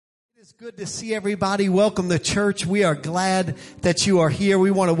It's good to see everybody. Welcome to church. We are glad that you are here.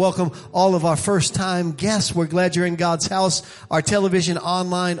 We want to welcome all of our first time guests. We're glad you're in God's house, our television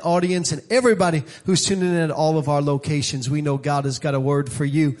online audience, and everybody who's tuning in at all of our locations. We know God has got a word for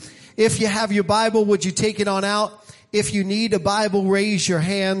you. If you have your Bible, would you take it on out? If you need a Bible, raise your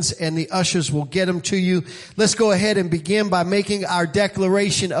hands and the ushers will get them to you. Let's go ahead and begin by making our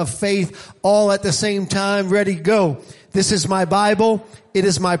declaration of faith all at the same time. Ready, go. This is my Bible. It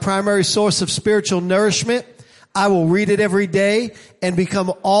is my primary source of spiritual nourishment. I will read it every day and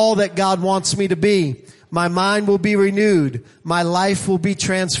become all that God wants me to be. My mind will be renewed. My life will be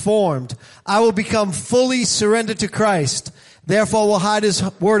transformed. I will become fully surrendered to Christ. Therefore, I will hide His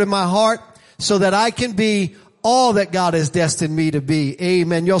word in my heart so that I can be all that God has destined me to be.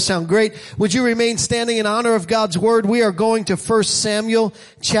 Amen. Y'all sound great. Would you remain standing in honor of God's word? We are going to 1 Samuel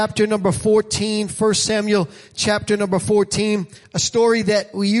chapter number 14. 1 Samuel chapter number 14. A story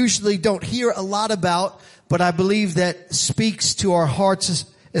that we usually don't hear a lot about, but I believe that speaks to our hearts,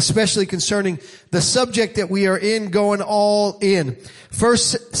 especially concerning the subject that we are in, going all in. 1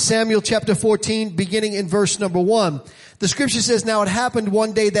 Samuel chapter 14, beginning in verse number 1. The scripture says, "Now it happened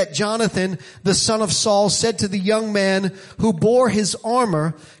one day that Jonathan, the son of Saul, said to the young man who bore his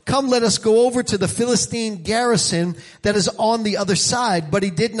armor, 'Come, let us go over to the Philistine garrison that is on the other side.' But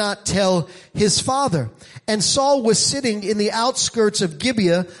he did not tell his father. And Saul was sitting in the outskirts of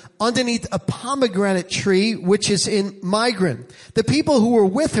Gibeah underneath a pomegranate tree, which is in Migron. The people who were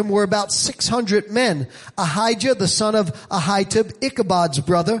with him were about 600 men. Ahijah, the son of Ahitub, Ichabod's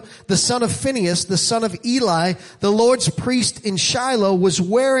brother, the son of Phinehas, the son of Eli, the Lord's priest in Shiloh, was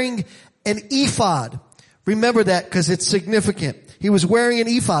wearing an ephod." Remember that because it's significant. He was wearing an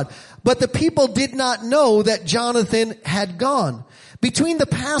ephod. "But the people did not know that Jonathan had gone. Between the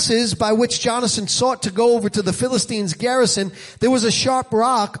passes by which Jonathan sought to go over to the Philistines' garrison, there was a sharp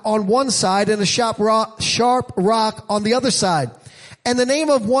rock on one side and a sharp rock on the other side. And the name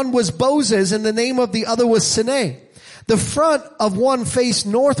of one was Bozez and the name of the other was Sinai. The front of one faced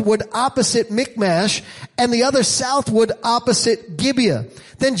northward opposite Michmash and the other southward opposite Gibeah.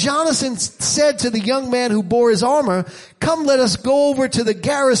 Then Jonathan said to the young man who bore his armor, 'Come, let us go over to the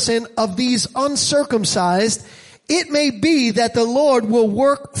garrison of these uncircumcised. It may be that the Lord will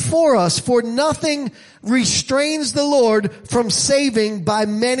work for us, for nothing restrains the Lord from saving by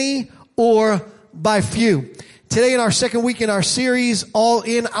many or by few.'" Today in our second week in our series, All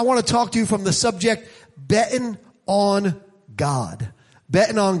In, I want to talk to you from the subject, betting on God.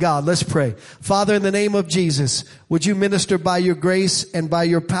 Betting on God. Let's pray. Father, in the name of Jesus, would you minister by your grace and by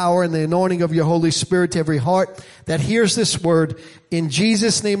your power and the anointing of your Holy Spirit to every heart that hears this word. In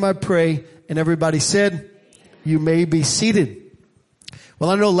Jesus' name I pray. And everybody said, you may be seated.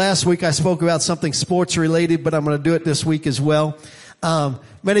 Well, I know last week I spoke about something sports related, but I'm going to do it this week as well.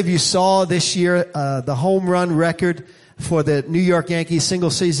 Many of you saw this year the home run record for the New York Yankees.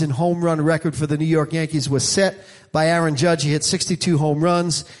 Single season home run record for the New York Yankees was set by Aaron Judge. He hit 62 home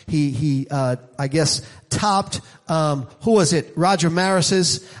runs. He I guess topped who was it? Roger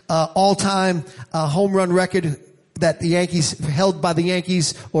Maris's all-time home run record that the Yankees held by the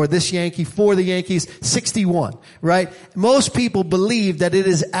Yankees, or this Yankee for the Yankees, 61, right? Most people believe that it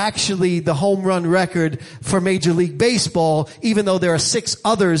is actually the home run record for Major League Baseball, even though there are 6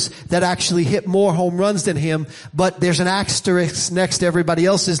 others that actually hit more home runs than him. But there's an asterisk next to everybody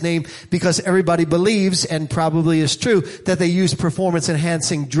else's name because everybody believes, and probably is true, that they use performance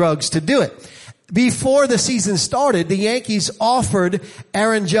enhancing drugs to do it. Before the season started, the Yankees offered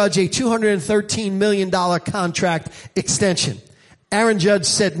Aaron Judge a $213 million contract extension. Aaron Judge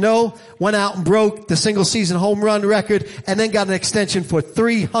said no, went out and broke the single season home run record, and then got an extension for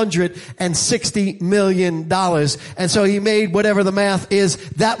 $360 million. And so he made, whatever the math is,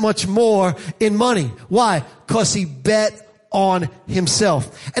 that much more in money. Why? Because he bet on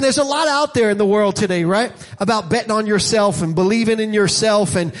himself. And there's a lot out there in the world today, right? About betting on yourself and believing in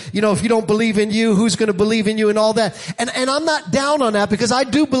yourself. And, you know, if you don't believe in you, who's going to believe in you and all that? And I'm not down on that because I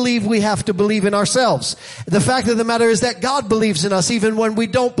do believe we have to believe in ourselves. The fact of the matter is that God believes in us even when we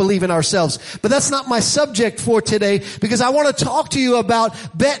don't believe in ourselves. But that's not my subject for today because I want to talk to you about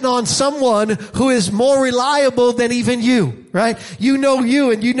betting on someone who is more reliable than even you, right? You know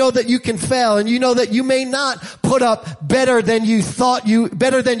you, and you know that you can fail, and you know that you may not put up better than you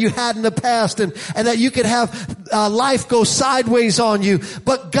had in the past, and that you could have life go sideways on you.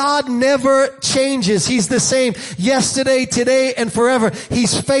 But God never changes. He's the same yesterday, today, and forever.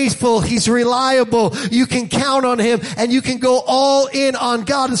 He's faithful. He's reliable. You can count on him, and you can go all in on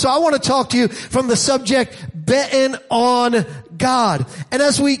God. And so I want to talk to you from the subject, betting on God. And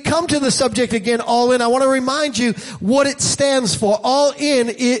as we come to the subject again, all in, I want to remind you what it stands for. All in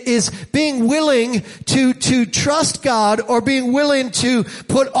is being willing to trust God, or being willing to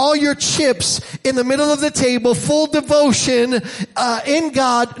put all your chips in the middle of the table, full devotion in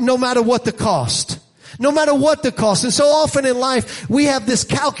God, no matter what the cost. No matter what the cost. And so often in life, we have this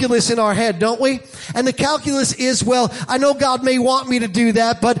calculus in our head, don't we? And the calculus is, well, I know God may want me to do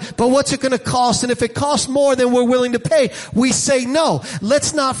that, but what's it going to cost? And if it costs more than we're willing to pay, we say no.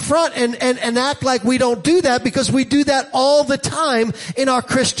 Let's not front and act like we don't do that, because we do that all the time in our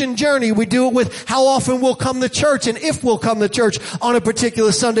Christian journey. We do it with how often we'll come to church, and if we'll come to church on a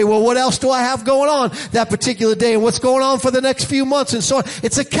particular Sunday. Well, what else do I have going on that particular day, and what's going on for the next few months, and so on.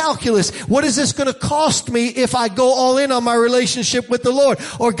 It's a calculus. What is this going to cost me if I go all in on my relationship with the Lord?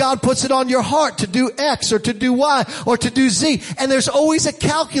 Or God puts it on your heart to do X or to do Y or to do Z. And there's always a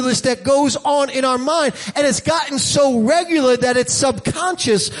calculus that goes on in our mind. And it's gotten so regular that it's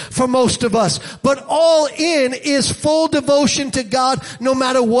subconscious for most of us. But all in is full devotion to God, no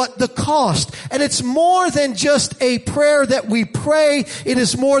matter what the cost. And it's more than just a prayer that we pray. It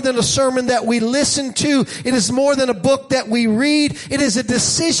is more than a sermon that we listen to. It is more than a book that we read. It is a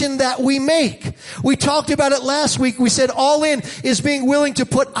decision that we make. We talked about it last week. We said all in is being willing to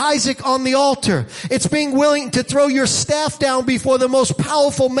put Isaac on the altar. It's being willing to throw your staff down before the most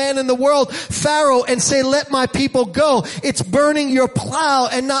powerful man in the world, Pharaoh, and say, let my people go. It's burning your plow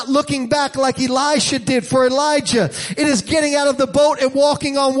and not looking back like Elisha did for Elijah. It is getting out of the boat and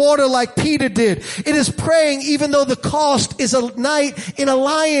walking on water like Peter did. It is praying even though the cost is a night in a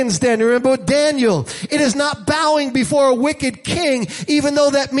lion's den. Remember Daniel. It is not bowing before a wicked king, even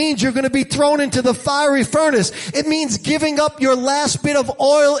though that means you're going to be thrown into the fiery furnace. It means giving up your last bit of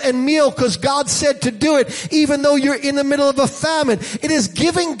oil and meal because God said to do it, even though you're in the middle of a famine. It is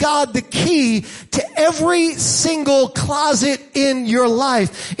giving God the key to every single closet in your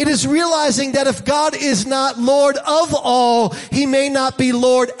life. It is realizing that if God is not Lord of all, He may not be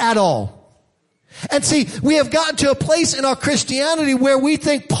Lord at all. And see, we have gotten to a place in our Christianity where we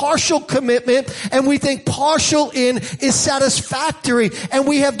think partial commitment and we think partial in is satisfactory. And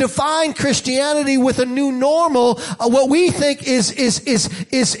we have defined Christianity with a new normal, what we think is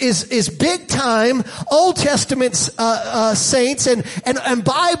big time Old Testament saints and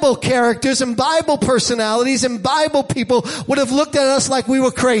Bible characters and Bible personalities and Bible people would have looked at us like we were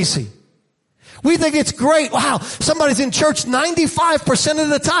crazy. We think it's great. Wow, somebody's in church 95% of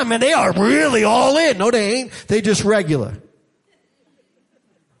the time and they are really all in. No, they ain't. They just regular.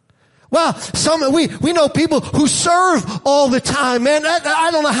 Well, we know people who serve all the time, man.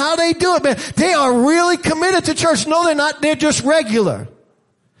 I don't know how they do it, man. They are really committed to church. No, they're not. They're just regular.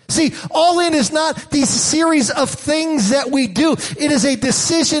 See, all in is not these series of things that we do. It is a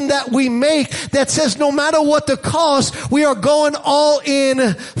decision that we make that says no matter what the cost, we are going all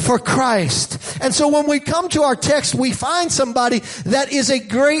in for Christ. And so when we come to our text, we find somebody that is a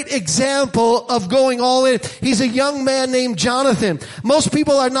great example of going all in. He's a young man named Jonathan. Most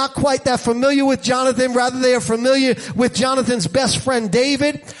people are not quite that familiar with Jonathan. Rather, they are familiar with Jonathan's best friend,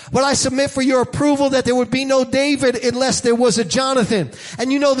 David. But I submit for your approval that there would be no David unless there was a Jonathan.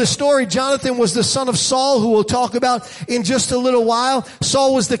 And you know the story. Jonathan was the son of Saul, who we'll talk about in just a little while.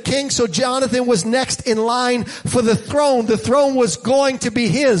 Saul was the king, so Jonathan was next in line for the throne. The throne was going to be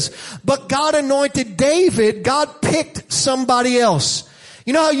his. But God anointed David. God picked somebody else.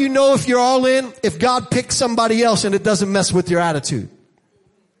 You know how you know if you're all in? If God picks somebody else and it doesn't mess with your attitude.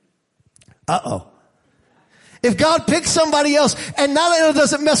 Uh-oh. If God picks somebody else and not only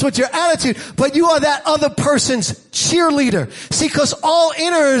does it mess with your attitude, but you are that other person's cheerleader. See, because all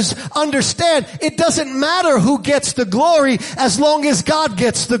inners understand it doesn't matter who gets the glory as long as God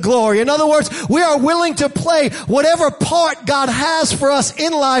gets the glory. In other words, we are willing to play whatever part God has for us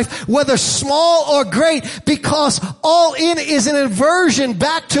in life, whether small or great, because all in is an inversion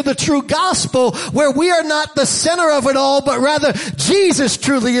back to the true gospel where we are not the center of it all, but rather Jesus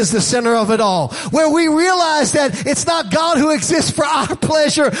truly is the center of it all. Where we realize that it's not God who exists for our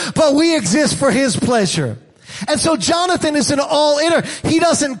pleasure, but we exist for His pleasure. And so Jonathan is an all-inner. He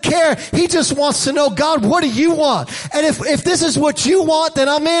doesn't care. He just wants to know, God, what do you want? And if this is what you want, then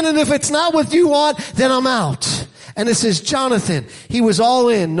I'm in. And if it's not what you want, then I'm out. And this is Jonathan. He was all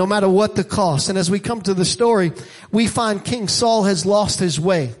in, no matter what the cost. And as we come to the story, we find King Saul has lost his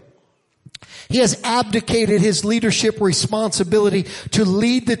way. He has abdicated his leadership responsibility to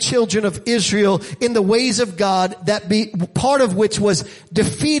lead the children of Israel in the ways of God, part of which was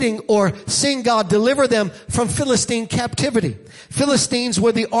defeating or seeing God deliver them from Philistine captivity. Philistines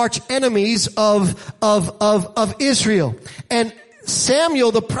were the arch enemies of Israel. And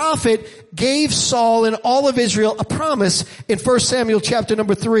Samuel, the prophet, gave Saul and all of Israel a promise in 1 Samuel chapter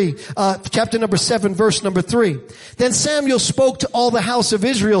number 7, verse number 3. Then Samuel spoke to all the house of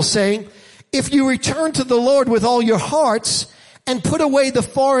Israel, saying, if you return to the Lord with all your hearts and put away the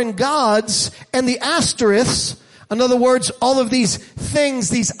foreign gods and the Ashtoreths, in other words, all of these things,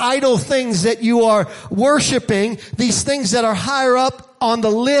 these idol things that you are worshiping, these things that are higher up on the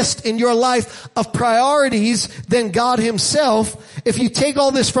list in your life of priorities than God himself, if you take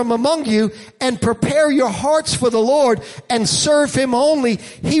all this from among you and prepare your hearts for the Lord and serve him only,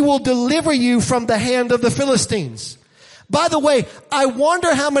 he will deliver you from the hand of the Philistines. By the way, I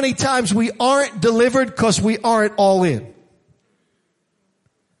wonder how many times we aren't delivered because we aren't all in.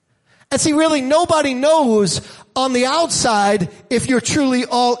 And see, really, nobody knows on the outside if you're truly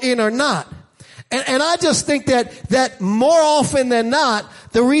all in or not. And I just think that more often than not,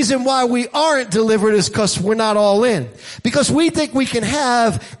 the reason why we aren't delivered is because we're not all in. Because we think we can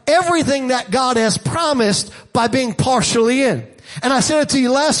have everything that God has promised by being partially in. And I said it to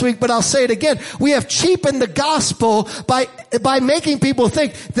you last week, but I'll say it again. We have cheapened the gospel by making people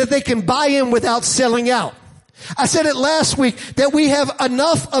think that they can buy in without selling out. I said it last week that we have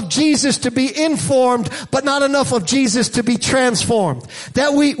enough of Jesus to be informed, but not enough of Jesus to be transformed.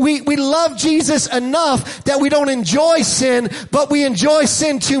 That we love Jesus enough that we don't enjoy sin, but we enjoy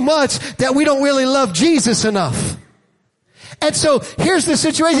sin too much that we don't really love Jesus enough. And so here's the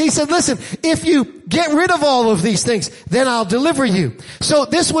situation. He said, listen, if you get rid of all of these things, then I'll deliver you. So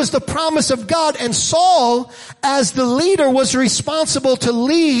this was the promise of God, and Saul, as the leader, was responsible to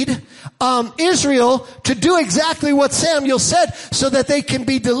lead Israel to do exactly what Samuel said so that they can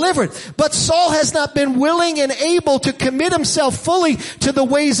be delivered. But Saul has not been willing and able to commit himself fully to the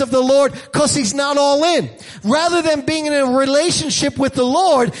ways of the Lord because he's not all in. Rather than being in a relationship with the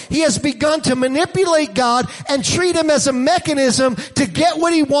Lord, he has begun to manipulate God and treat him as a mechanism to get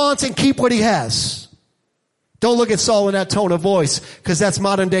what he wants and keep what he has. Don't look at Saul in that tone of voice, because that's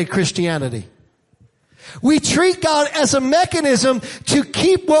modern day Christianity. We treat God as a mechanism to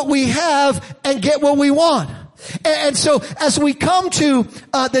keep what we have and get what we want. And so as we come to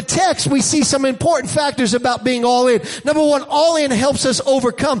the text, we see some important factors about being all in. Number one, all in helps us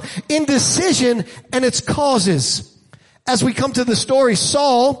overcome indecision and its causes. As we come to the story,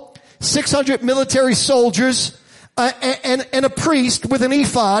 Saul, 600 military soldiers, and a priest with an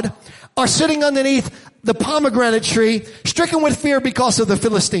ephod are sitting underneath the pomegranate tree, stricken with fear because of the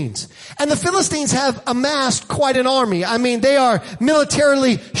Philistines. And the Philistines have amassed quite an army. I mean, they are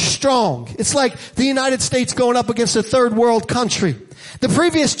militarily strong. It's like the United States going up against a third world country. The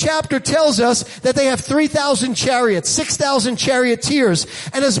previous chapter tells us that they have 3,000 chariots, 6,000 charioteers,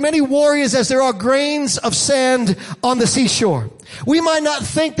 and as many warriors as there are grains of sand on the seashore. We might not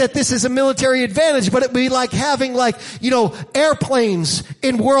think that this is a military advantage, but it'd be like having airplanes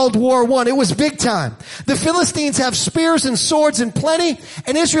in World War I. It was big time. The Philistines have spears and swords in plenty,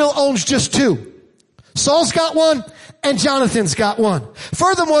 and Israel owns just 2. Saul's got one, and Jonathan's got one.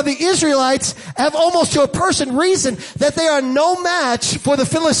 Furthermore, the Israelites have almost to a person reasoned that they are no match for the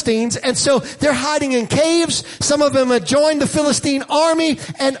Philistines, and so they're hiding in caves. Some of them have joined the Philistine army,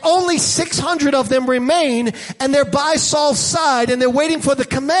 and only 600 of them remain, and they're by Saul's side, and they're waiting for the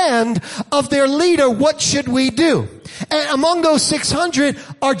command of their leader. What should we do? And among those 600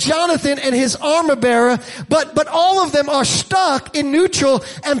 are Jonathan and his armor bearer, but all of them are stuck in neutral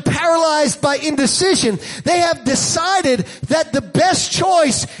and paralyzed by indecision. They have decided that the best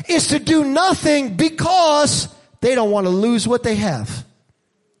choice is to do nothing because they don't want to lose what they have.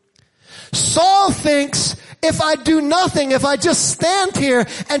 Saul thinks, if I do nothing, if I just stand here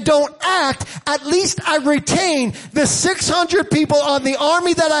and don't act, at least I retain the 600 people on the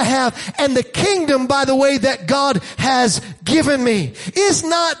army that I have and the kingdom, by the way, that God has given me. Is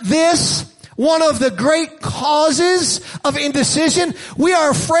not this one of the great causes of indecision? We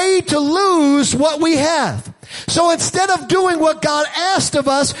are afraid to lose what we have. So instead of doing what God asked of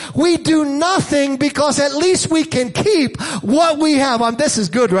us, we do nothing because at least we can keep what we have. This is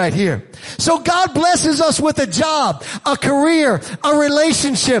good right here. So God blesses us with a job, a career, a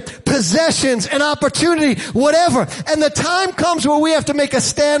relationship, possessions, an opportunity, whatever. And the time comes where we have to make a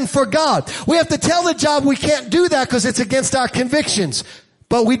stand for God. We have to tell the job we can't do that because it's against our convictions.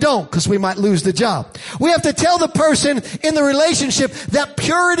 But we don't, because we might lose the job. We have to tell the person in the relationship that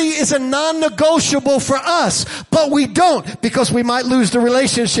purity is a non-negotiable for us, but we don't, because we might lose the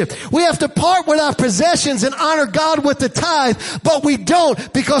relationship. We have to part with our possessions and honor God with the tithe, but we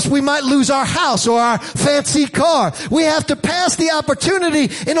don't, because we might lose our house or our fancy car. We have to pass the opportunity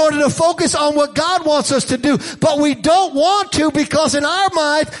in order to focus on what God wants us to do, but we don't want to, because in our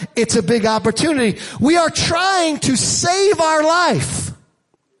mind, it's a big opportunity. We are trying to save our life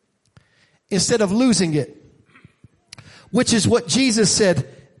instead of losing it, which is what Jesus said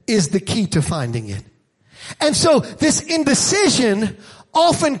is the key to finding it. And so this indecision,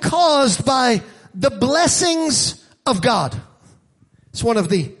 often caused by the blessings of God. It's one of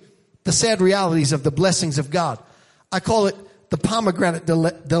the sad realities of the blessings of God. I call it the pomegranate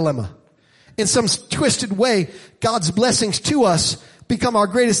dilemma. In some twisted way, God's blessings to us become our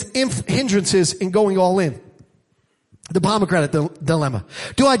greatest hindrances in going all in. The pomegranate dilemma.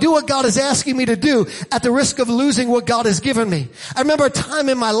 Do I do what God is asking me to do at the risk of losing what God has given me? I remember a time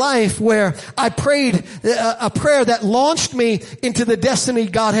in my life where I prayed a prayer that launched me into the destiny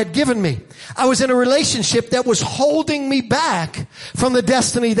God had given me. I was in a relationship that was holding me back from the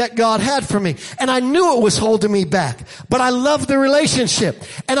destiny that God had for me. And I knew it was holding me back, but I loved the relationship.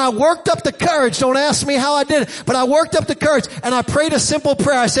 And I worked up the courage. Don't ask me how I did it, but I worked up the courage and I prayed a simple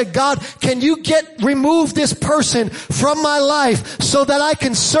prayer. I said, God, can you remove this person from my life so that I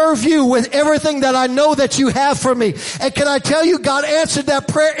can serve you with everything that I know that you have for me? And can I tell you, God answered that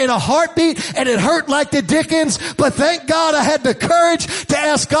prayer in a heartbeat, and it hurt like the dickens, but thank God I had the courage to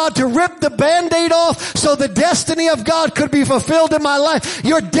ask God to rip the Band-Aid off so the destiny of God could be fulfilled in my life.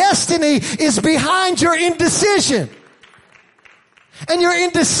 Your destiny is behind your indecision. And your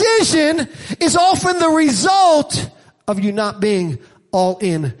indecision is often the result of you not being all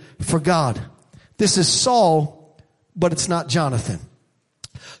in for God. This is Saul, but it's not Jonathan.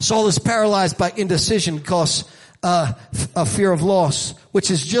 Saul is paralyzed by indecision because of fear of loss,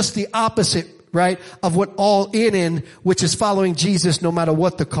 which is just the opposite, right, of what all in, which is following Jesus no matter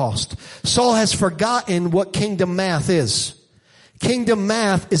what the cost. Saul has forgotten what kingdom math is. Kingdom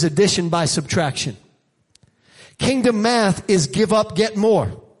math is addition by subtraction. Kingdom math is give up, get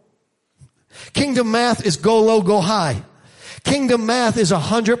more. Kingdom math is go low, go high. Kingdom math is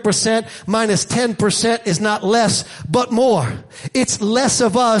 100% minus 10% is not less, but more. It's less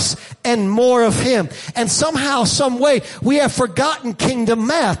of us and more of Him. And somehow, some way, we have forgotten kingdom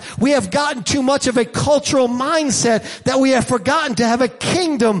math. We have gotten too much of a cultural mindset that we have forgotten to have a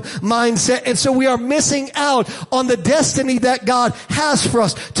kingdom mindset. And so we are missing out on the destiny that God has for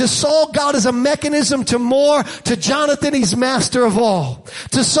us. To Saul, God is a mechanism to more. To Jonathan, He's master of all.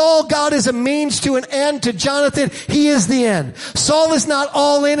 To Saul, God is a means to an end. To Jonathan, He is the end. Saul is not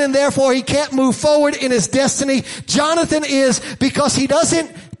all in, and therefore he can't move forward in his destiny. Jonathan is, because he doesn't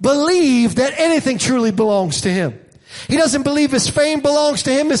believe that anything truly belongs to him. He doesn't believe his fame belongs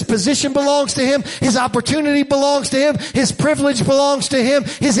to him, his position belongs to him, his opportunity belongs to him, his privilege belongs to him,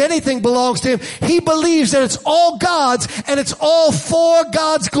 his anything belongs to him. He believes that it's all God's and it's all for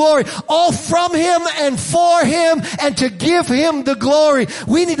God's glory, all from Him and for Him and to give Him the glory.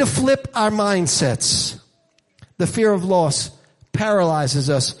 We need to flip our mindsets. The fear of loss paralyzes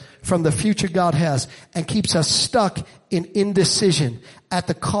us from the future God has and keeps us stuck in indecision at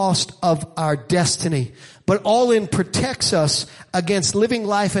the cost of our destiny. But all in protects us against living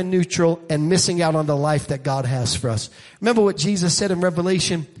life in neutral and missing out on the life that God has for us. Remember what Jesus said in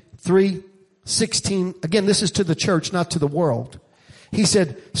Revelation 3:16. Again, this is to the church, not to the world. He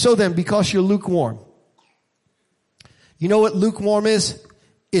said, so then, because you're lukewarm. You know what lukewarm is?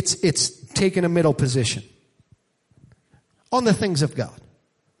 It's taking a middle position on the things of God,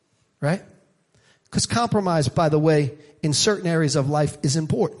 right? Because compromise, by the way, in certain areas of life is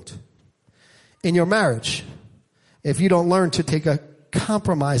important. In your marriage, if you don't learn to take a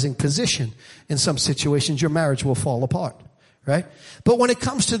compromising position in some situations, your marriage will fall apart, right? But when it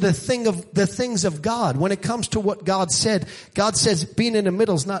comes to the things of God, when it comes to what God says being in the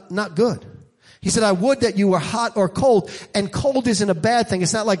middle is not good. He said, I would that you were hot or cold, and cold isn't a bad thing.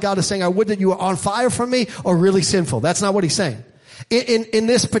 It's not like God is saying, I would that you were on fire for me or really sinful. That's not what He's saying. In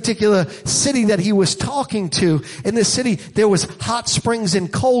this particular city that he was talking to, in this city, there was hot springs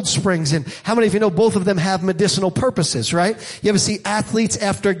and cold springs. And how many of you know both of them have medicinal purposes, right? You ever see athletes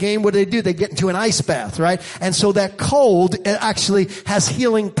after a game, what do? They get into an ice bath, right? And so that cold, it actually has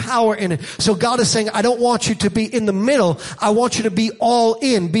healing power in it. So God is saying, I don't want you to be in the middle. I want you to be all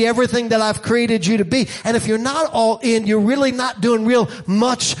in. Be everything that I've created you to be. And if you're not all in, you're really not doing real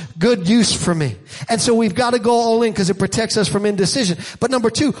much good use for me. And so we've got to go all in because it protects us from indecision. But number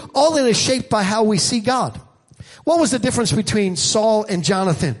two, all in is shaped by how we see God. What was the difference between Saul and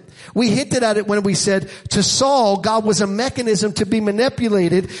Jonathan? We hinted at it when we said to Saul, God was a mechanism to be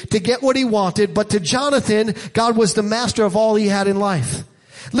manipulated to get what he wanted, but to Jonathan, God was the master of all he had in life.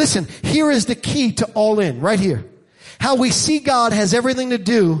 Listen, here is the key to all in, right here. How we see God has everything to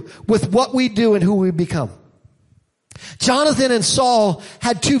do with what we do and who we become. Jonathan and Saul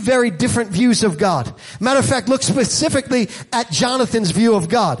had two very different views of God. Matter of fact, look specifically at Jonathan's view of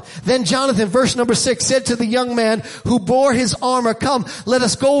God. Then Jonathan, verse number 6, said to the young man who bore his armor, come, let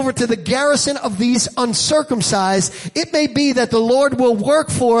us go over to the garrison of these uncircumcised. It may be that the Lord will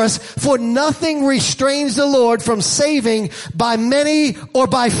work for us, for nothing restrains the Lord from saving by many or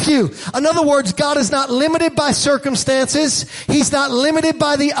by few. In other words, God is not limited by circumstances. He's not limited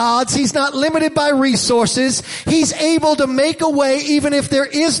by the odds. He's not limited by resources. He's able to make a way even if there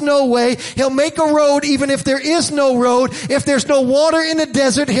is no way. He'll make a road even if there is no road. If there's no water in the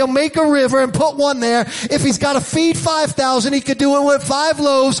desert, he'll make a river and put one there. If he's got to feed 5,000, he could do it with 5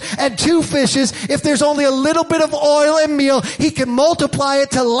 loaves and 2 fishes. If there's only a little bit of oil and meal, he can multiply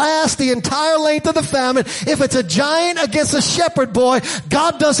it to last the entire length of the famine. If it's a giant against a shepherd boy,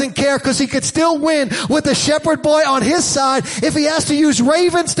 God doesn't care because he could still win with the shepherd boy on his side. If he has to use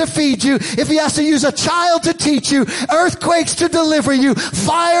ravens to feed you, if he has to use a child to teach you, earthquakes to deliver you,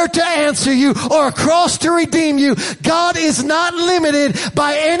 fire to answer you, or a cross to redeem you, God is not limited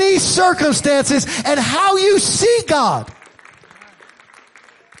by any circumstances, and how you see God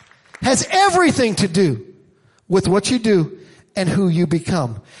has everything to do with what you do and who you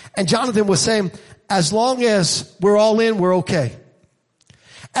become. And Jonathan was saying, as long as we're all in, we're okay.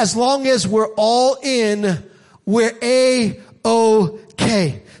 As long as we're all in, we're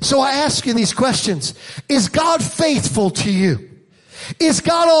A-OK. So I ask you these questions. Is God faithful to you? Is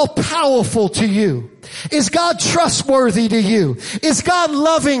God all powerful to you? Is God trustworthy to you? Is God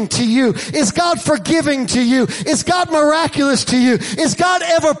loving to you? Is God forgiving to you? Is God miraculous to you? Is God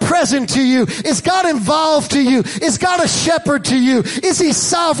ever present to you? Is God involved to you? Is God a shepherd to you? Is he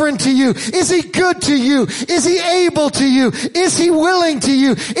sovereign to you? Is he good to you? Is he able to you? Is he willing to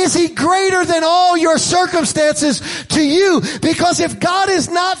you? Is he greater than all your circumstances to you? Because if God is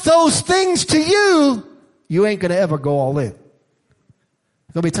not those things to you, you ain't going to ever go all in.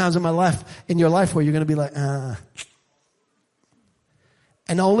 There'll be times in your life where you're going to be like,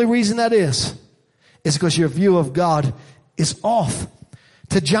 And the only reason that is because your view of God is off.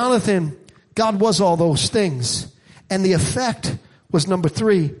 To Jonathan, God was all those things. And the effect was number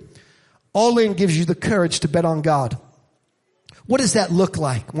 3. All in gives you the courage to bet on God. What does that look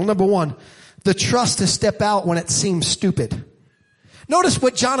like? Well, number 1, the trust to step out when it seems stupid. Notice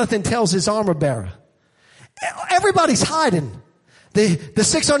what Jonathan tells his armor bearer. Everybody's hiding. The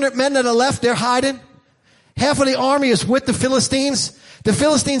 600 men that are left, they're hiding. Half of the army is with the Philistines. The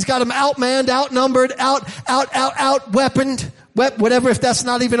Philistines got them outmanned, outnumbered, out-weaponed. Whatever, if that's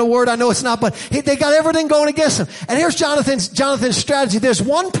not even a word, I know it's not, but they got everything going against them. And here's Jonathan's strategy. There's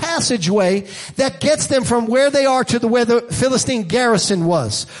one passageway that gets them from where they are to where the Philistine garrison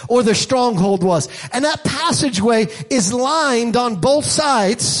was, or their stronghold was. And that passageway is lined on both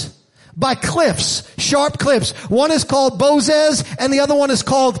sides by cliffs, sharp cliffs. One is called Bozez and the other one is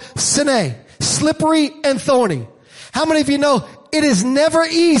called Sinai. Slippery and thorny. How many of you know it is never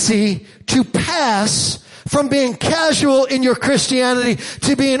easy to pass from being casual in your Christianity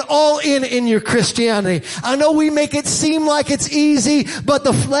to being all in your Christianity? I know we make it seem like it's easy, but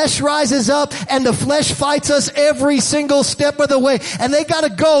the flesh rises up and the flesh fights us every single step of the way. And they got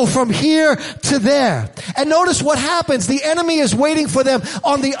to go from here to there. And notice what happens. The enemy is waiting for them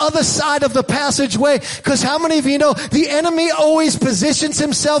on the other side of the passageway. Because how many of you know the enemy always positions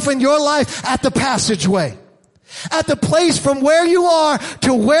himself in your life at the passageway? At the place from where you are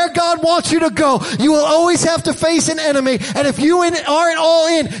to where God wants you to go, you will always have to face an enemy. And if you aren't all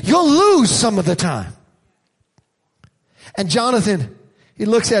in, you'll lose some of the time. And Jonathan, he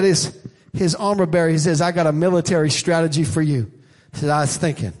looks at his armor bearer. He says, I got a military strategy for you. He said, I was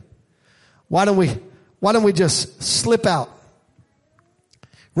thinking, why don't we just slip out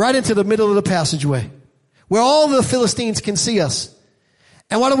right into the middle of the passageway where all the Philistines can see us?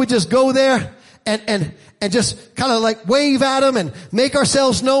 And why don't we just go there and just kind of like wave at them and make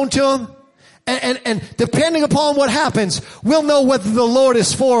ourselves known to them. And depending upon what happens, we'll know whether the Lord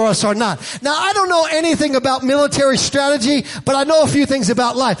is for us or not. Now, I don't know anything about military strategy, but I know a few things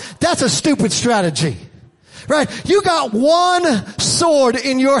about life. That's a stupid strategy, right? You got one sword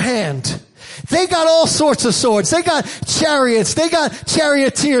in your hand. They got all sorts of swords. They got chariots. They got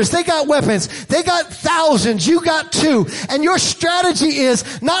charioteers. They got weapons. They got thousands. You got 2. And your strategy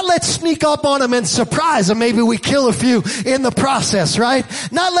is not let's sneak up on them and surprise them. Maybe we kill a few in the process, right?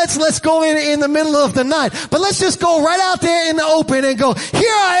 Not let's go in the middle of the night, but let's just go right out there in the open and go, here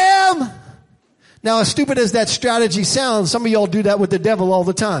I am. Now, as stupid as that strategy sounds, some of y'all do that with the devil all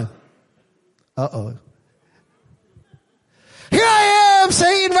the time. Uh-oh. Here I am,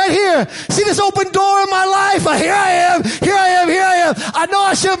 Satan, right here. See this open door in my life? Here I am, here I am, here I am. I know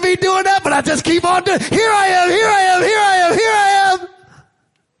I shouldn't be doing that, but I just keep on doing it. Here I am, here I am, here I am, here I am.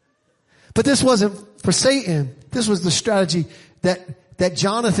 But this wasn't for Satan. This was the strategy that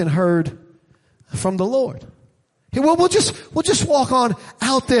Jonathan heard from the Lord. We'll just walk on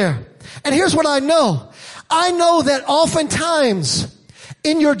out there. And here's what I know. I know that oftentimes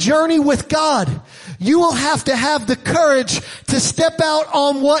in your journey with God, you will have to have the courage to step out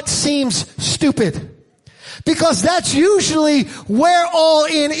on what seems stupid. Because that's usually where all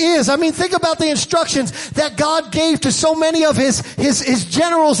in is. I mean, think about the instructions that God gave to so many of his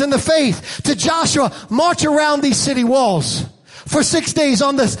generals in the faith. To Joshua, march around these city walls for 6 days.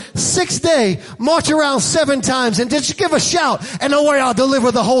 On the 6th day, march around 7 times and just give a shout, and don't worry, I'll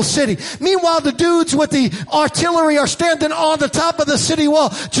deliver the whole city. Meanwhile, the dudes with the artillery are standing on the top of the city wall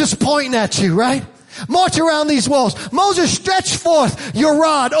just pointing at you, right? March around these walls. Moses, stretch forth your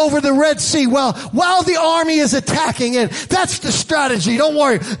rod over the Red Sea while the army is attacking it. That's the strategy. Don't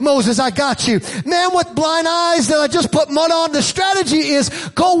worry, Moses, I got you. Man with blind eyes that I just put mud on. The strategy is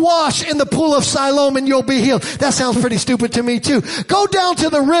go wash in the pool of Siloam and you'll be healed. That sounds pretty stupid to me too. Go down to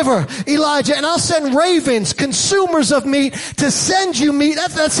the river, Elijah, and I'll send ravens, consumers of meat, to send you meat.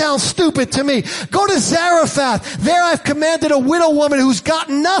 That sounds stupid to me. Go to Zarephath. There I've commanded a widow woman who's got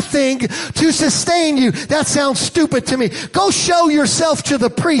nothing to sustain you. That sounds stupid to me. Go show yourself to the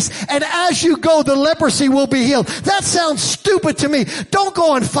priest, and as you go, the leprosy will be healed. That sounds stupid to me. Don't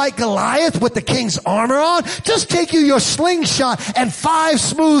go and fight Goliath with the king's armor on. Just take you your slingshot and 5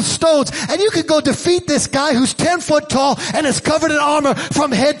 smooth stones, and you can go defeat this guy who's 10 foot tall and is covered in armor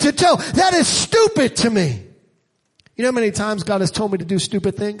from head to toe. That is stupid to me. You know how many times God has told me to do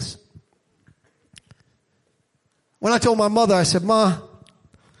stupid things? When I told my mother, I said, Ma,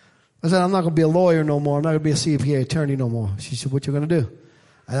 I said, I'm not going to be a lawyer no more. I'm not going to be a CPA attorney no more. She said, what you going to do?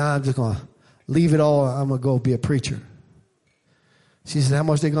 And I'm just going to leave it all. I'm going to go be a preacher. She said, how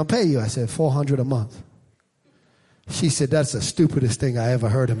much they going to pay you? I said, $400 a month. She said, that's the stupidest thing I ever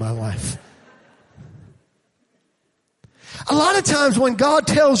heard in my life. A lot of times when God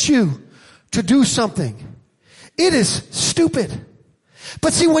tells you to do something, it is stupid.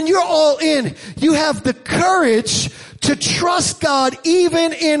 But see, when you're all in, you have the courage to trust God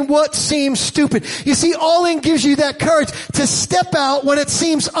even in what seems stupid. You see, all in gives you that courage to step out when it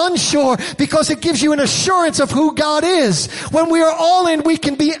seems unsure, because it gives you an assurance of who God is. When we are all in, we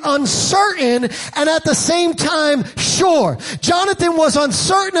can be uncertain and at the same time sure. Jonathan was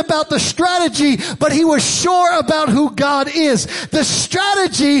uncertain about the strategy, but he was sure about who God is. The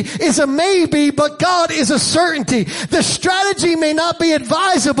strategy is a maybe, but God is a certainty. The strategy may not be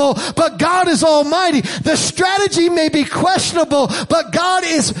advisable, but God is almighty. The strategy may be questionable, but God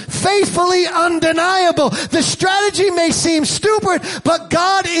is faithfully undeniable. The strategy may seem stupid, but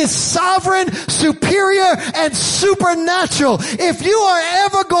God is sovereign, superior, and supernatural. If you are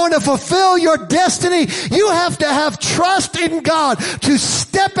ever going to fulfill your destiny, you have to have trust in God to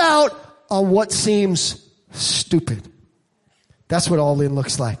step out on what seems stupid. That's what all in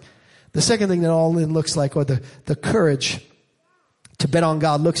looks like. The second thing that all in looks like, or the courage to bet on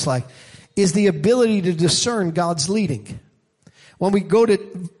God looks like, is the ability to discern God's leading. When we go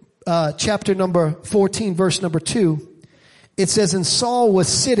to chapter number 14, verse number 2, it says, and Saul was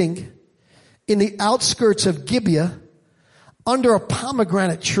sitting in the outskirts of Gibeah under a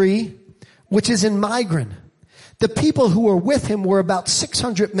pomegranate tree, which is in Migron. The people who were with him were about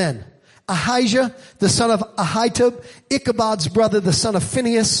 600 men. Ahijah, the son of Ahitub, Ichabod's brother, the son of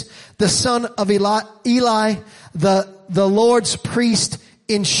Phinehas, the son of Eli, the Lord's priest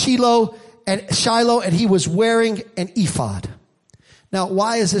in Shiloh, and he was wearing an ephod. Now,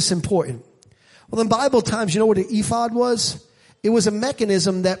 why is this important? Well, in Bible times, you know what an ephod was? It was a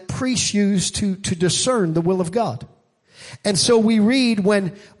mechanism that priests used to discern the will of God. And so we read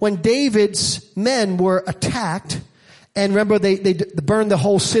when David's men were attacked, and remember they burned the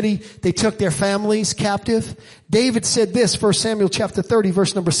whole city, they took their families captive. David said this, 1 Samuel chapter 30,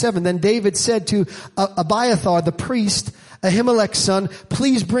 verse number 7. Then David said to Abiathar, the priest, Ahimelech's son,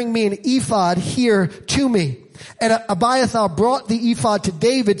 please bring me an ephod here to me. And Abiathar brought the ephod to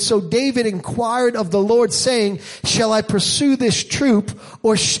David. So David inquired of the Lord, saying, shall I pursue this troop,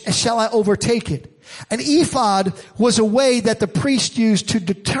 or shall I overtake it? An ephod was a way that the priest used to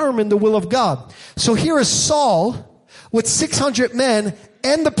determine the will of God. So here is Saul with 600 men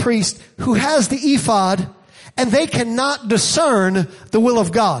and the priest who has the ephod, and they cannot discern the will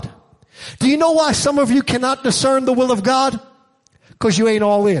of God. Do you know why some of you cannot discern the will of God? Because you ain't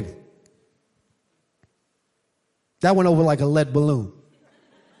all in. That went over like a lead balloon.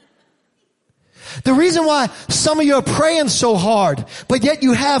 The reason why some of you are praying so hard, but yet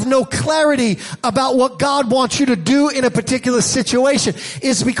you have no clarity about what God wants you to do in a particular situation,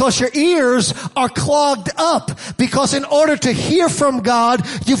 is because your ears are clogged up. Because in order to hear from God,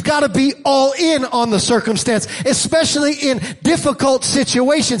 you've got to be all in on the circumstance, especially in difficult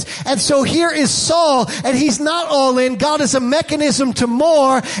situations. And so here is Saul, and he's not all in. God is a mechanism to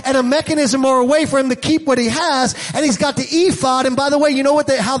more, and a mechanism or a way for him to keep what he has. And he's got the ephod. And by the way, you know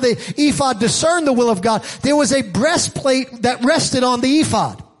how the ephod discerned the will of God? There was a breastplate that rested on the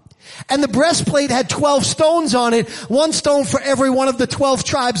ephod. And the breastplate had 12 stones on it, one stone for every one of the 12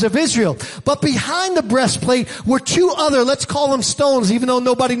 tribes of Israel. But behind the breastplate were two other, let's call them stones, even though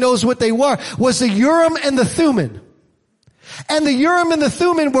nobody knows what they were, was the Urim and the Thummim. And the Urim and the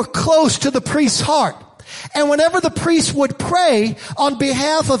Thummim were close to the priest's heart. And whenever the priest would pray on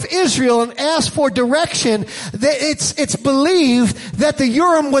behalf of Israel and ask for direction, it's believed that the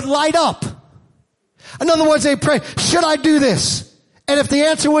Urim would light up. In other words, they pray, should I do this? And if the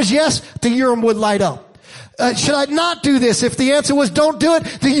answer was yes, the Urim would light up. Should I not do this? If the answer was don't do it,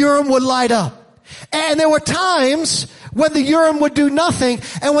 the Urim would light up. And there were times when the Urim would do nothing.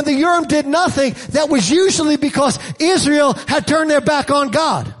 And when the Urim did nothing, that was usually because Israel had turned their back on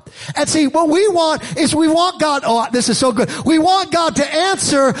God. And see, what we want is we want God, oh, this is so good. We want God to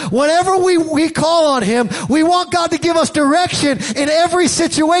answer whenever we call on Him. We want God to give us direction in every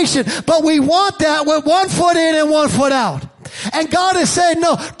situation. But we want that with one foot in and one foot out. And God is saying,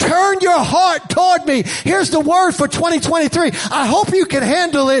 no, turn your heart toward me. Here's the word for 2023. I hope you can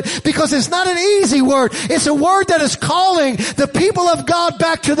handle it, because it's not an easy word. It's a word that is calling the people of God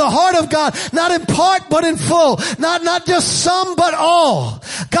back to the heart of God, not in part, but in full. Not just some, but all.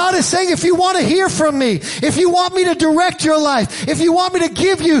 God is saying, if you want to hear from me, if you want me to direct your life, if you want me to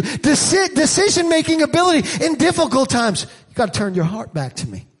give you decision-making ability in difficult times, you got to turn your heart back to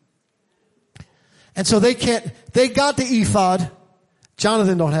me. And so they got the ephod.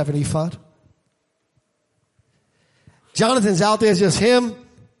 Jonathan don't have an ephod. Jonathan's out there, it's just him,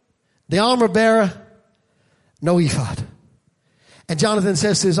 the armor bearer, no ephod. And Jonathan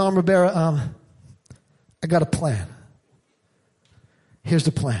says to his armor bearer, I got a plan. Here's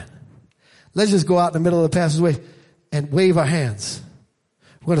the plan. Let's just go out in the middle of the passageway and wave our hands.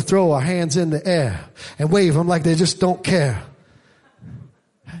 We're going to throw our hands in the air and wave them like they just don't care.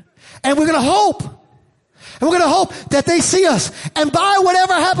 And we're going to hope. And we're going to hope that they see us. And by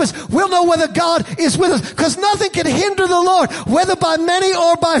whatever happens, we'll know whether God is with us. Because nothing can hinder the Lord, whether by many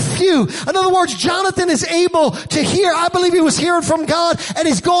or by few. In other words, Jonathan is able to hear. I believe he was hearing from God, and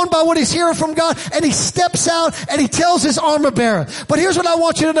he's going by what he's hearing from God. And he steps out and he tells his armor bearer. But here's what I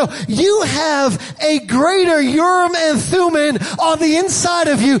want you to know. You have a greater Urim and Thummim on the inside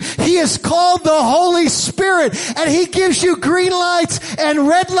of you. He is called the Holy Spirit. And he gives you green lights and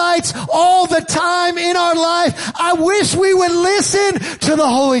red lights all the time in our life. I wish we would listen to the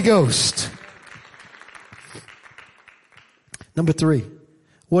Holy Ghost. Number 3,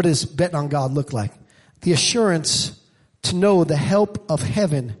 what does betting on God look like? The assurance to know the help of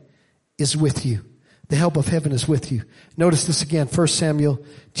heaven is with you. The help of heaven is with you. Notice this again, 1 Samuel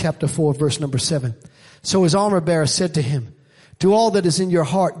chapter 4, verse number 7. So his armor bearer said to him, do all that is in your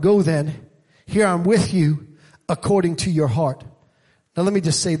heart. Go then. Here I'm with you according to your heart. Now let me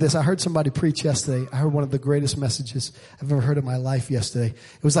just say this. I heard somebody preach yesterday. I heard one of the greatest messages I've ever heard in my life yesterday.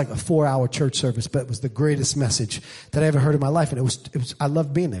 It was like a 4-hour church service, but it was the greatest message that I ever heard in my life. And it was, I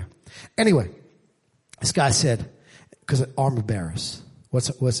loved being there. Anyway, this guy said, because of armor bearers,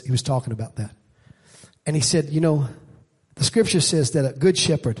 he was talking about that. And he said, you know, the scripture says that a good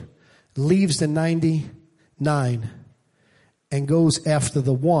shepherd leaves the 99 and goes after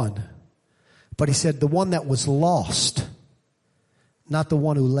the one. But he said the one that was lost, not the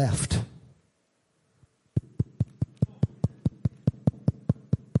one who left.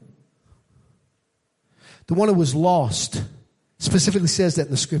 The one who was lost specifically says that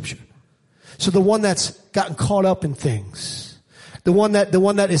in the scripture. So the one that's gotten caught up in things, the one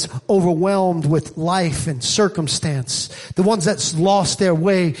that is overwhelmed with life and circumstance, the ones that's lost their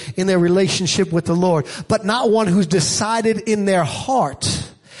way in their relationship with the Lord, but not one who's decided in their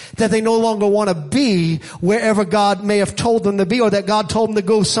heart that they no longer want to be wherever God may have told them to be, or that God told them to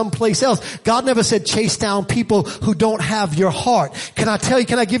go someplace else. God never said chase down people who don't have your heart. Can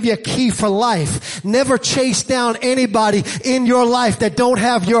I give you a key for life? Never chase down anybody in your life that don't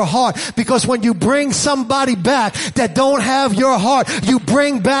have your heart, because when you bring somebody back that don't have your heart, you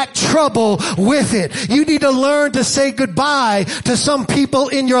bring back trouble with it. You need to learn to say goodbye to some people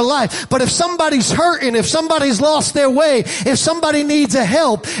in your life. But if somebody's hurting, if somebody's lost their way, if somebody needs a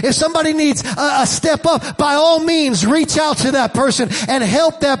help, if somebody needs a step up, by all means reach out to that person and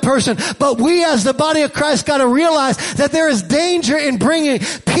help that person. But we as the body of Christ got to realize that there is danger in bringing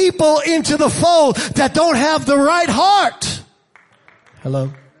people into the fold that don't have the right heart.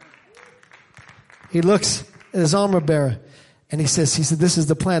 Hello? He looks at his armor bearer and he said, this is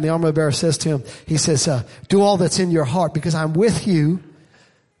the plan. The armor bearer says to him, he says, do all that's in your heart, because I'm with you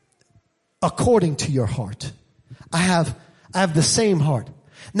according to your heart. I have the same heart.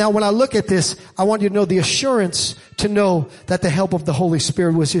 Now, when I look at this, I want you to know the assurance to know that the help of the Holy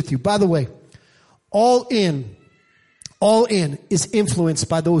Spirit was with you. By the way, all in is influenced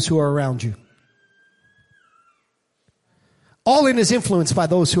by those who are around you. All in is influenced by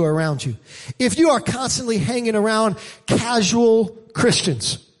those who are around you. If you are constantly hanging around casual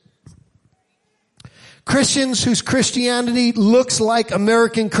Christians whose Christianity looks like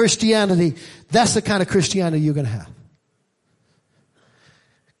American Christianity, that's the kind of Christianity you're going to have.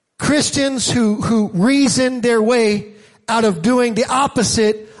 Christians who reason their way out of doing the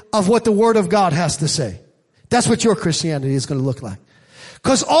opposite of what the Word of God has to say. That's what your Christianity is going to look like.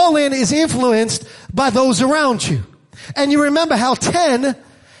 Because all in is influenced by those around you. And you remember how 10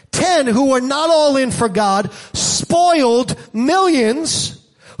 who were not all in for God spoiled millions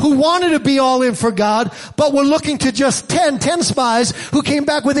who wanted to be all in for God, but were looking to just 10 spies who came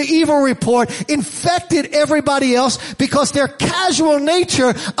back with an evil report, infected everybody else because their casual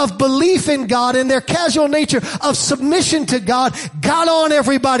nature of belief in God and their casual nature of submission to God got on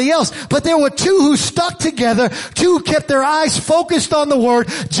everybody else. But there were 2 who stuck together, 2 who kept their eyes focused on the Word,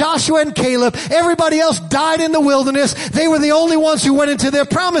 Joshua and Caleb. Everybody else died in the wilderness. They were the only ones who went into their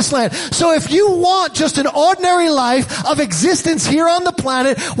promised land. So if you want just an ordinary life of existence here on the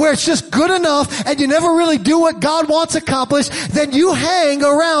planet, where it's just good enough and you never really do what God wants accomplished, then you hang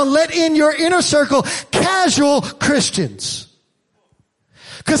around, let in your inner circle, casual Christians.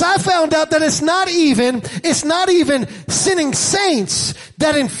 Because I found out that it's not even sinning saints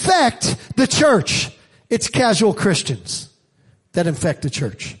that infect the church. It's casual Christians that infect the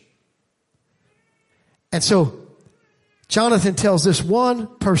church. And so Jonathan tells this one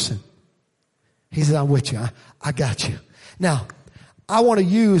person, he said, I'm with you. I got you. Now, I want to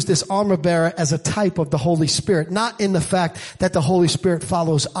use this armor bearer as a type of the Holy Spirit, not in the fact that the Holy Spirit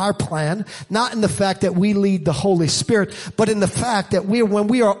follows our plan, not in the fact that we lead the Holy Spirit, but in the fact that when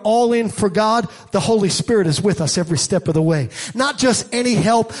we are all in for God, the Holy Spirit is with us every step of the way. Not just any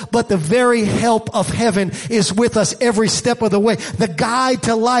help, but the very help of heaven is with us every step of the way. The guide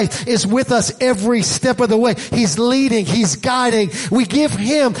to life is with us every step of the way. He's leading, He's guiding. We give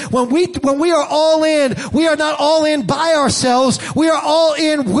Him, when we are all in, we are not all in by ourselves. We are all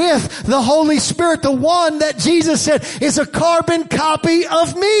in with the Holy Spirit, the one that Jesus said is a carbon copy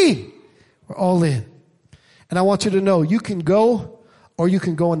of me. We're all in. And I want you to know, you can go or you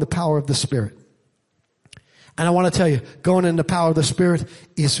can go in the power of the Spirit. And I want to tell you, going in the power of the Spirit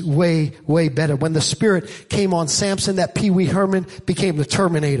is way, way better. When the Spirit came on Samson, that Pee Wee Herman became the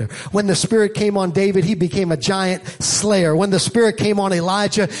Terminator. When the Spirit came on David, he became a giant slayer. When the Spirit came on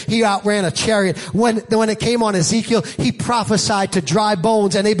Elijah, he outran a chariot. When it came on Ezekiel, he prophesied to dry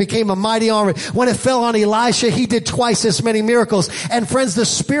bones and they became a mighty army. When it fell on Elisha, he did twice as many miracles. And friends, the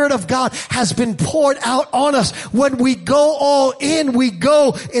Spirit of God has been poured out on us. When we go all in, we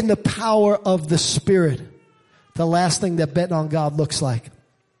go in the power of the Spirit. The last thing that betting on God looks like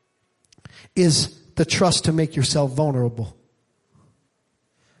is the trust to make yourself vulnerable.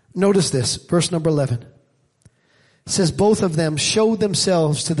 Notice this, verse number 11. It says, both of them showed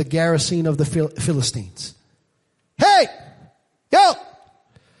themselves to the garrison of the Philistines. Hey! Yo!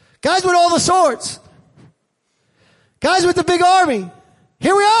 Guys with all the swords. Guys with the big army.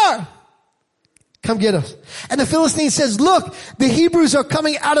 Here we are. Come get us. And the Philistine says, look, the Hebrews are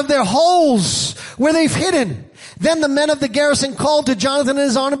coming out of their holes where they've hidden. Then the men of the garrison called to Jonathan and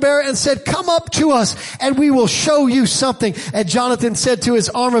his armor bearer and said, come up to us and we will show you something. And Jonathan said to his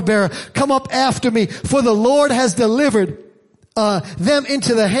armor bearer, come up after me, for the Lord has delivered them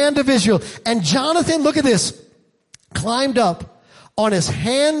into the hand of Israel. And Jonathan, look at this, climbed up on his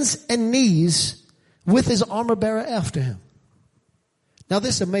hands and knees with his armor bearer after him. Now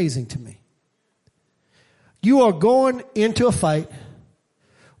this is amazing to me. You are going into a fight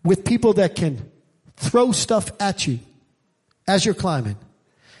with people that can throw stuff at you as you're climbing.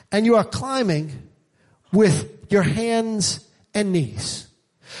 And you are climbing with your hands and knees.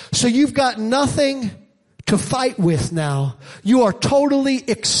 So you've got nothing to fight with now. You are totally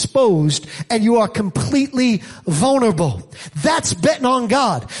exposed and you are completely vulnerable. That's betting on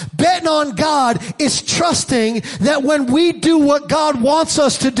God. Betting on God is trusting that when we do what God wants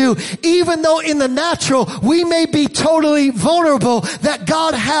us to do, even though in the natural we may be totally vulnerable, that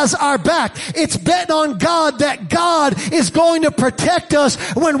God has our back. It's betting on God that God is going to protect us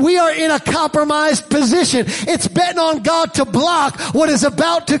when we are in a compromised position. It's betting on God to block what is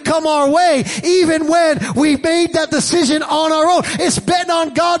about to come our way, even when we made that decision on our own. It's betting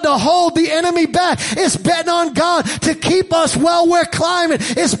on God to hold the enemy back. It's betting on God to keep us while we're climbing.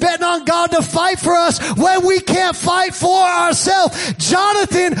 It's betting on God to fight for us when we can't fight for ourselves.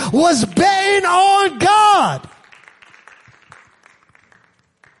 Jonathan was betting on God.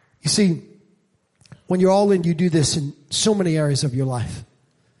 You see, when you're all in, you do this in so many areas of your life.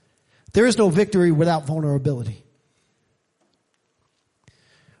 There is no victory without vulnerability.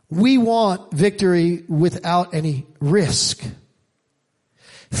 We want victory without any risk.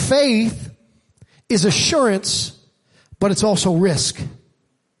 Faith is assurance, but it's also risk.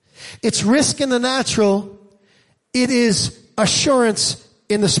 It's risk in the natural. It is assurance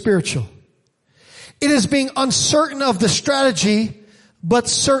in the spiritual. It is being uncertain of the strategy, but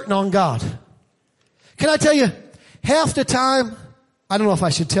certain on God. Can I tell you, half the time, I don't know if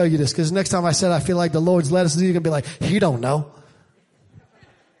I should tell you this, because next time I said I feel like the Lord's led us, you're going to be like, you don't know.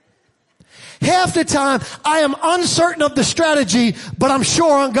 Half the time, I am uncertain of the strategy, but I'm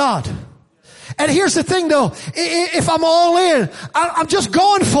sure on God. And here's the thing though, if I'm all in, I'm just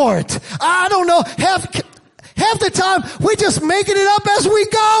going for it. I don't know, half the time, we're just making it up as we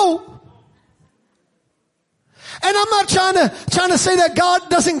go. And I'm not trying to say that God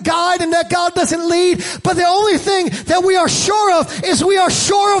doesn't guide and that God doesn't lead, but the only thing that we are sure of is we are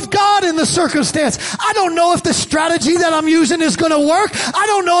sure of God in the circumstance. I don't know if the strategy that I'm using is going to work. I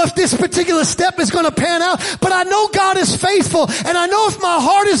don't know if this particular step is going to pan out, but I know God is faithful, and I know if my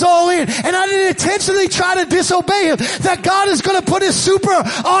heart is all in and I didn't intentionally try to disobey Him, that God is going to put His super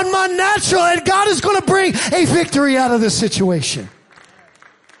on my natural, and God is going to bring a victory out of this situation.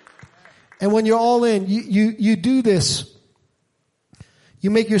 And when you're all in, you do this.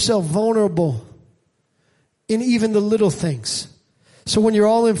 You make yourself vulnerable in even the little things. So when you're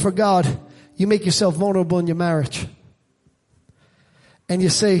all in for God, you make yourself vulnerable in your marriage. And you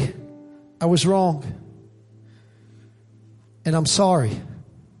say, I was wrong. And I'm sorry.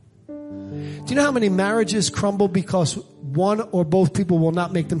 Do you know how many marriages crumble because one or both people will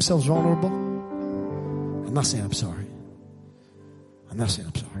not make themselves vulnerable? I'm not saying I'm sorry. I'm not saying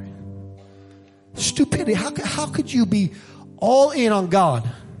I'm sorry. Stupidity. How could you be all in on God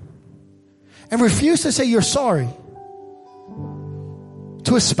and refuse to say you're sorry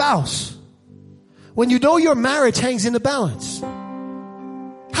to a spouse when you know your marriage hangs in the balance?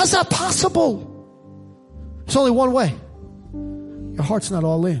 How's that possible? There's only one way. Your heart's not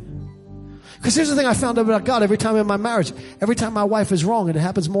all in. Because here's the thing I found out about God every time in my marriage. Every time my wife is wrong, and it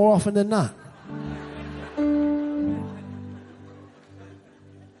happens more often than not.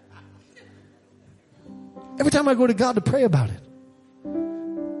 Every time I go to God to pray about it.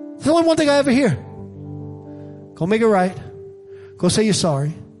 There's only one thing I ever hear. Go make it right. Go say you're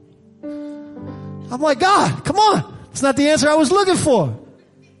sorry. I'm like, God, come on. It's not the answer I was looking for.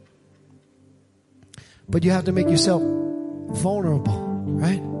 But you have to make yourself vulnerable,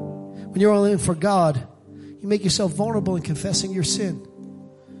 right? When you're all in for God, you make yourself vulnerable in confessing your sin.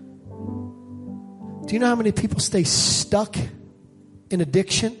 Do you know how many people stay stuck in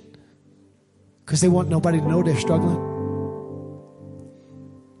addiction? Because they want nobody to know they're struggling.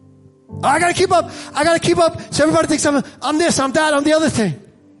 Oh, I gotta keep up. So everybody thinks I'm this, I'm that, I'm the other thing.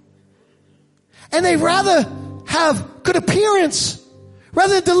 And they rather have good appearance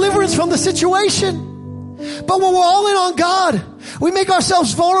rather than deliverance from the situation. But when we're all in on God, we make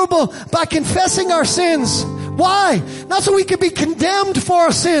ourselves vulnerable by confessing our sins. Why? Not so we can be condemned for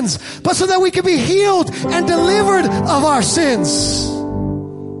our sins, but so that we can be healed and delivered of our sins.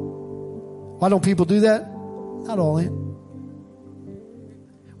 Why don't people do that? Not all in.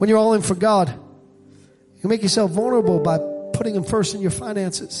 When you're all in for God, you make yourself vulnerable by putting Him first in your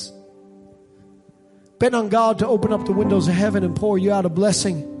finances. Bet on God to open up the windows of heaven and pour you out a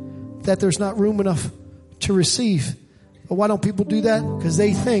blessing that there's not room enough to receive. But why don't people do that? Because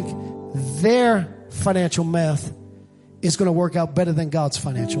they think their financial math is going to work out better than God's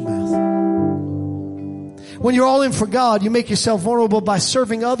financial math. When you're all in for God, you make yourself vulnerable by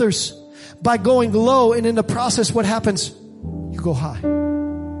serving others, by going low, and in the process, what happens? You go high.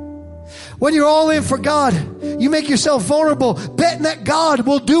 When you're all in for God, you make yourself vulnerable, betting that God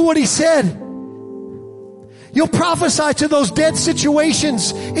will do what He said. You'll prophesy to those dead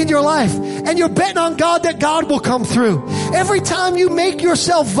situations in your life, and you're betting on God that God will come through. Every time you make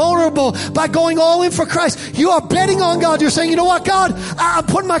yourself vulnerable by going all in for Christ, you are betting on God. You're saying, you know what, God, I'm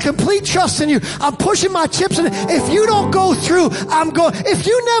putting my complete trust in you. I'm pushing my chips in. If you don't go through, I'm going. If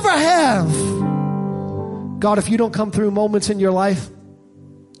you never have, God, if you don't come through moments in your life,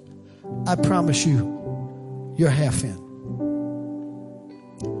 I promise you, you're half in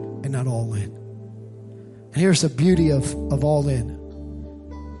and not all in. And here's the beauty of all in.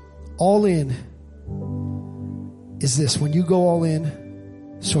 All in is this. When you go all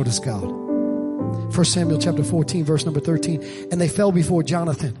in, so does God. 1 Samuel chapter 14, verse number 13. And they fell before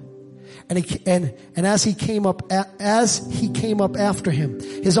Jonathan. And as he came up after him,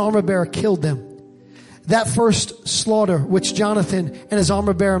 his armor bearer killed them. That first slaughter which Jonathan and his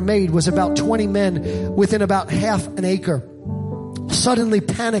armor bearer made was about 20 men within about half an acre. Suddenly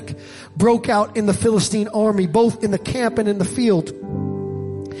panic broke out in the Philistine army, both in the camp and in the field,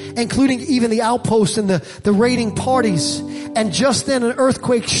 including even the outposts and the raiding parties. And just then an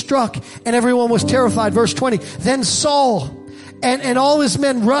earthquake struck and everyone was terrified. Verse 20. Then Saul and all his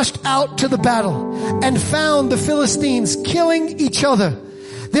men rushed out to the battle and found the Philistines killing each other.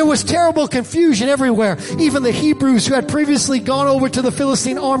 There was terrible confusion everywhere. Even the Hebrews who had previously gone over to the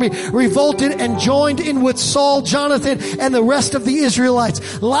Philistine army revolted and joined in with Saul, Jonathan, and the rest of the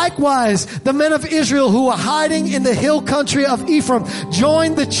Israelites. Likewise, the men of Israel who were hiding in the hill country of Ephraim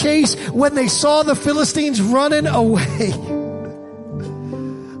joined the chase when they saw the Philistines running away.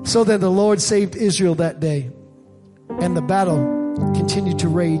 So then the Lord saved Israel that day, and the battle continued to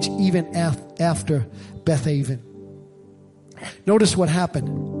rage even after Bethaven. Notice what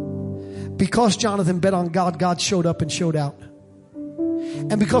happened. Because Jonathan bet on God, God showed up and showed out.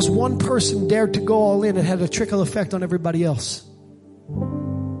 And because one person dared to go all in, it had a trickle effect on everybody else.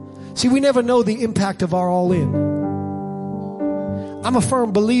 See, we never know the impact of our all in. I'm a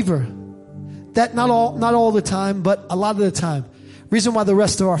firm believer that not all the time, but a lot of the time, reason why the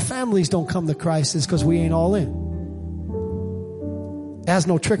rest of our families don't come to Christ is because we ain't all in. It has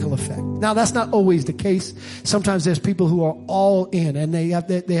no trickle effect. Now, that's not always the case. Sometimes there's people who are all in, and they have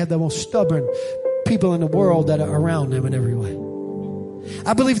the most stubborn people in the world that are around them in every way.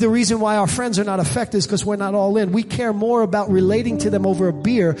 I believe the reason why our friends are not effective is because we're not all in. We care more about relating to them over a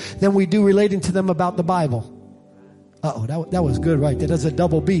beer than we do relating to them about the Bible. Uh-oh, that was good right there. That's a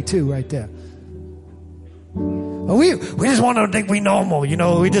double B too right there. We just want to think we normal, you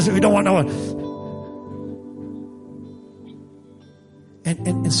know. We don't want no one.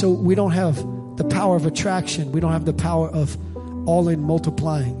 And so we don't have the power of attraction. We don't have the power of all in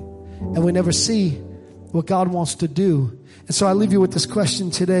multiplying. And we never see what God wants to do. And so I leave you with this question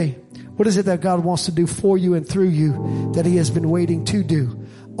today. What is it that God wants to do for you and through you that He has been waiting to do?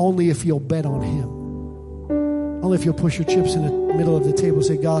 Only if you'll bet on Him. Only if you'll push your chips in the middle of the table and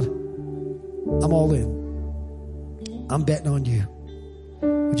say, God, I'm all in. I'm betting on you.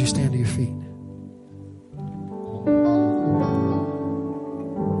 Would you stand to your feet?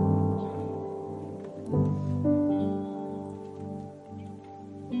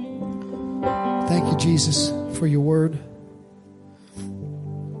 Thank you, Jesus, for your word.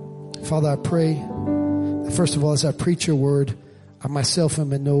 Father, I pray that first of all, as I preach your word, I myself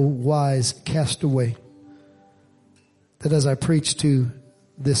am in no wise cast away. That as I preach to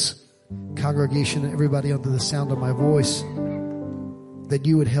this congregation and everybody under the sound of my voice, that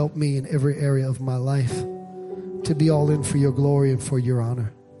you would help me in every area of my life to be all in for your glory and for your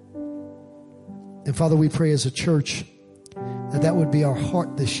honor. And Father, we pray as a church that would be our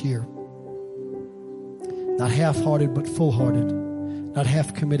heart this year. Not half-hearted, but full-hearted. Not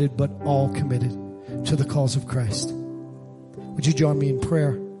half committed, but all committed to the cause of Christ. Would you join me in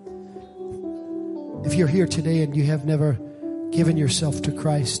prayer? If you're here today and you have never given yourself to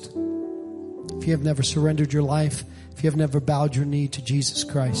Christ, if you have never surrendered your life, if you have never bowed your knee to Jesus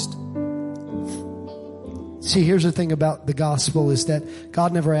Christ. See, here's the thing about the gospel is that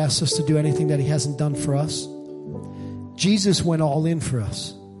God never asks us to do anything that He hasn't done for us. Jesus went all in for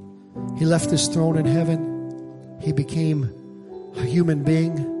us. He left His throne in heaven. He became a human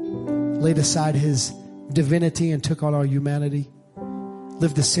being, laid aside His divinity and took on our humanity,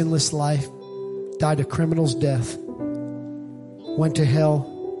 lived a sinless life, died a criminal's death, went to hell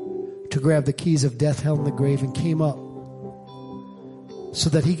to grab the keys of death, hell, and the grave, and came up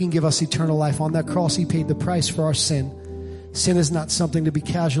so that He can give us eternal life. On that cross, He paid the price for our sin. Sin is not something to be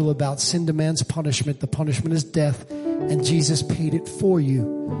casual about. Sin demands punishment. The punishment is death, and Jesus paid it for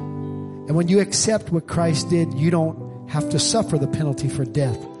you. And when you accept what Christ did, you don't have to suffer the penalty for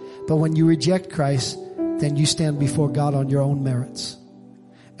death, But when you reject Christ, then you stand before God on your own merits.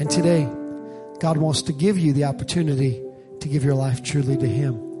 And today, God wants to give you the opportunity to give your life truly to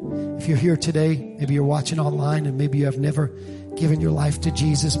Him. If you're here today, maybe you're watching online and maybe you have never given your life to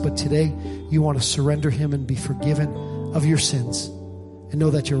Jesus, but today you want to surrender Him and be forgiven of your sins and know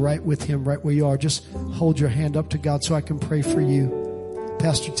that you're right with Him right where you are. Just hold your hand up to God so I can pray for you.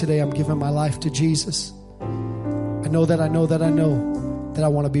 Pastor, today I'm giving my life to Jesus. I know that I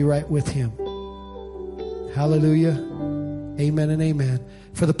want to be right with Him. Hallelujah. Amen and amen.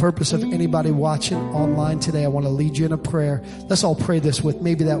 For the purpose of anybody watching online today, I want to lead you in a prayer. Let's all pray this with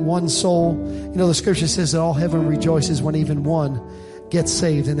maybe that one soul. You know, the scripture says that all heaven rejoices when even one gets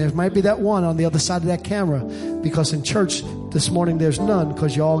saved. And there might be that one on the other side of that camera, because in church this morning there's none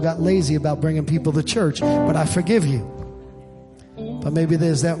because you all got lazy about bringing people to church. But I forgive you. But maybe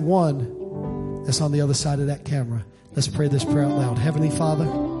there's that one that's on the other side of that camera. Let's pray this prayer out loud. Heavenly Father,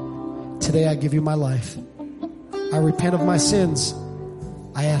 today I give you my life. I repent of my sins.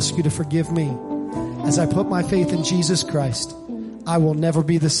 I ask you to forgive me. As I put my faith in Jesus Christ, I will never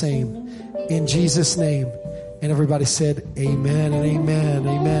be the same. In Jesus' name. And everybody said amen and amen,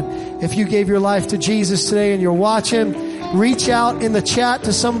 amen. If you gave your life to Jesus today and you're watching, reach out in the chat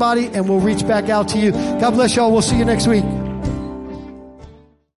to somebody and we'll reach back out to you. God bless y'all. We'll see you next week.